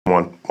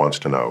wants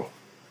to know,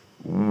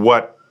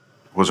 what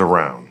was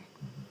around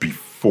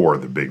before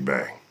the Big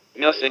Bang?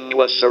 Nothing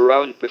was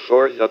around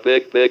before the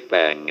Big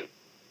Bang.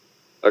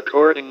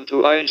 According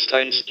to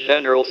Einstein's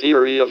general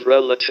theory of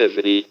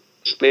relativity,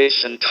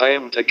 space and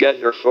time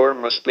together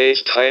form a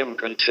space-time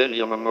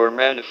continuum or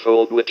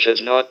manifold which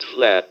is not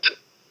flat,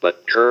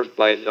 but curved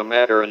by the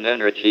matter and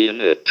energy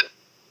in it.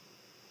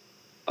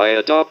 I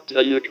adopt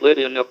the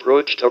Euclidean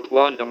approach to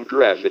quantum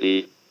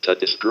gravity to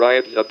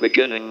describe the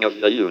beginning of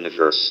the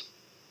universe.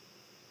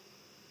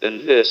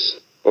 In this,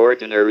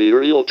 ordinary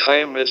real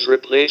time is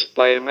replaced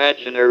by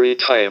imaginary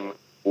time,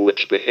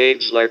 which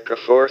behaves like a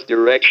fourth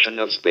direction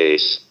of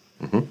space.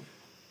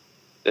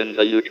 In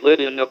the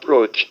Euclidean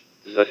approach,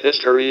 the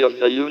history of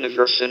the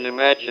universe in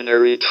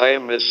imaginary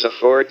time is a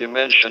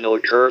four-dimensional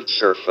curved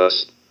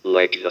surface,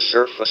 like the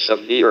surface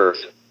of the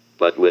Earth,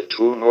 but with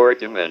two more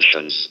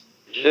dimensions.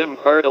 Jim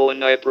Hartle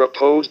and I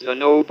proposed a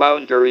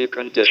no-boundary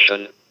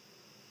condition.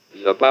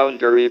 The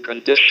boundary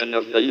condition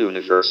of the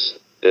universe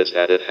is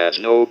that it has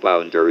no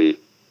boundary.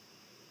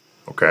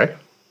 Okay.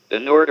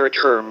 In order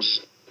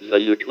terms, the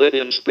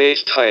Euclidean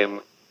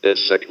space-time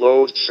is a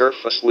closed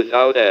surface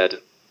without edge,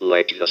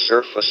 like the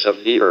surface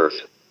of the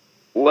Earth.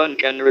 One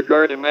can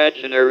regard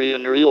imaginary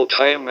and real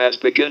time as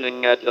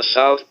beginning at the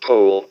South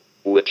Pole,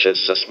 which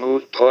is a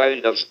smooth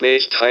point of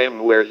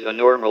space-time where the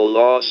normal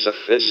laws of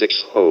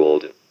physics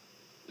hold.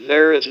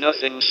 There is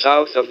nothing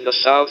south of the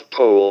South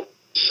Pole,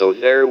 so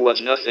there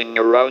was nothing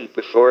around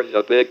before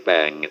the Big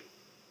Bang.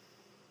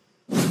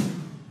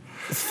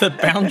 The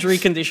boundary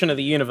condition of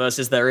the universe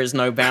is there is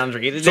no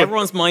boundary. Did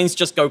everyone's minds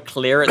just go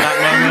clear at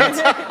that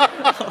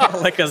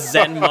moment? Like a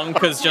Zen monk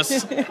has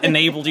just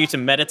enabled you to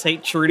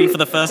meditate truly for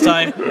the first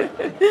time?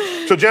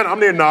 So, Jen, I'm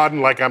there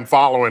nodding like I'm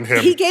following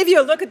him. He gave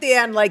you a look at the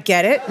end like,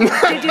 get it?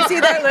 Did you see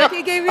that look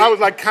he gave you? I was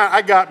like,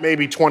 I got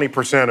maybe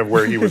 20% of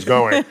where he was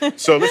going.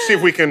 So let's see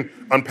if we can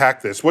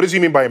unpack this. What does he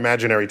mean by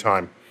imaginary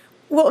time?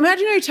 Well,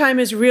 imaginary time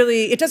is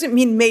really, it doesn't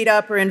mean made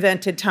up or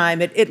invented time.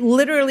 It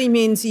literally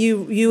means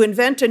you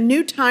invent a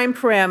new time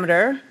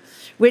parameter,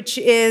 which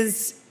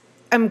is,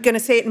 I'm going to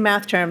say it in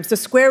math terms, the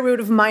square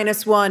root of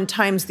 -1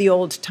 times the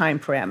old time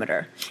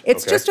parameter.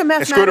 It's just a mathematical...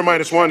 And square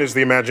root of -1 is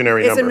the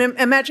imaginary number. It's an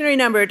imaginary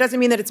number. It doesn't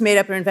mean that it's made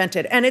up or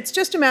invented. And it's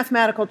just a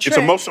mathematical trick. It's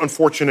a most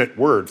unfortunate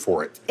word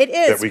for it. It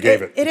is. That we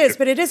gave it. It is,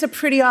 but it is a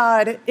pretty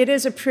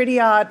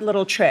odd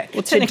little trick.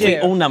 Well, technically,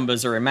 all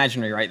numbers are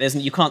imaginary, right?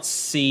 You can't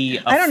see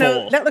a I don't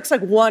know. four. That looks like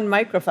one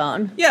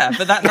microphone. Yeah,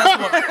 but that's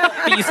what...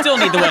 But you still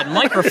need the word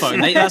microphone.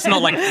 That's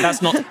not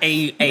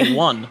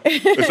A1.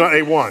 It's not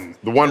A1.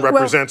 The one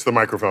represents the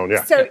microphone, yeah.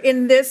 So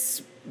in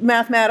this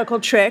mathematical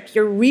trick,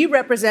 you're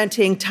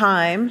re-representing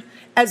time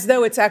as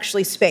though it's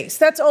actually space.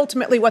 That's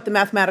ultimately what the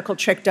mathematical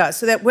trick does.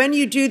 So that when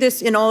you do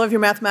this in all of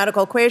your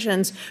mathematical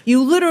equations,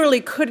 you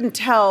literally couldn't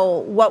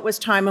tell what was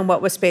time and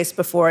what was space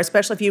before,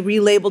 especially if you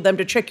relabeled them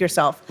to trick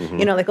yourself.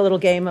 You know, like a little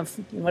game of,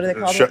 what do they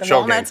call it? The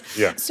walnuts.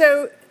 Yeah.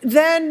 So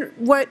then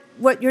what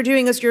you're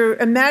doing is you're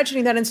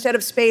imagining that instead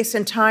of space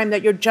and time,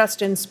 that you're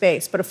just in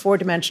space, but a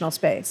four-dimensional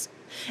space.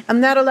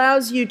 And that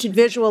allows you to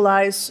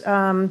visualize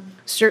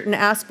certain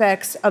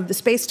aspects of the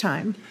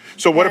space-time.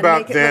 So what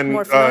about then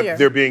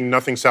there being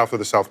nothing south of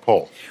the South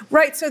Pole?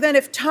 Right, so then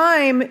if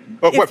time...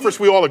 First,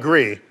 we all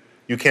agree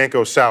you can't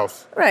go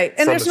south. Right,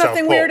 and there's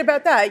nothing weird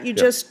about that. You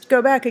just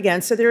go back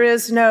again. So there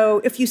is no...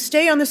 If you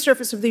stay on the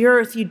surface of the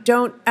Earth, you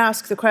don't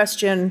ask the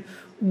question,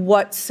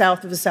 what's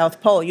south of the South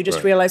Pole? You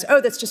just realize,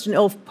 oh, that's just an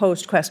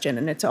ill-posed question,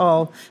 and it's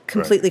all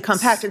completely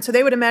compacted. So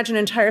they would imagine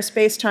entire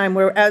space-time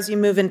where as you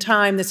move in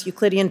time, this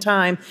Euclidean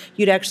time,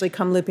 you'd actually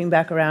come looping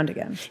back around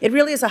again. It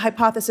really is a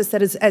hypothesis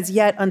that is as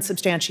yet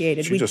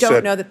unsubstantiated. We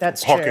don't know that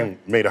that's true. Hawking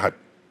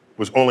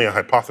was only a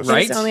hypothesis.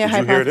 Right? It's only a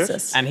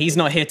hypothesis. And he's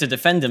not here to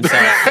defend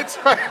himself.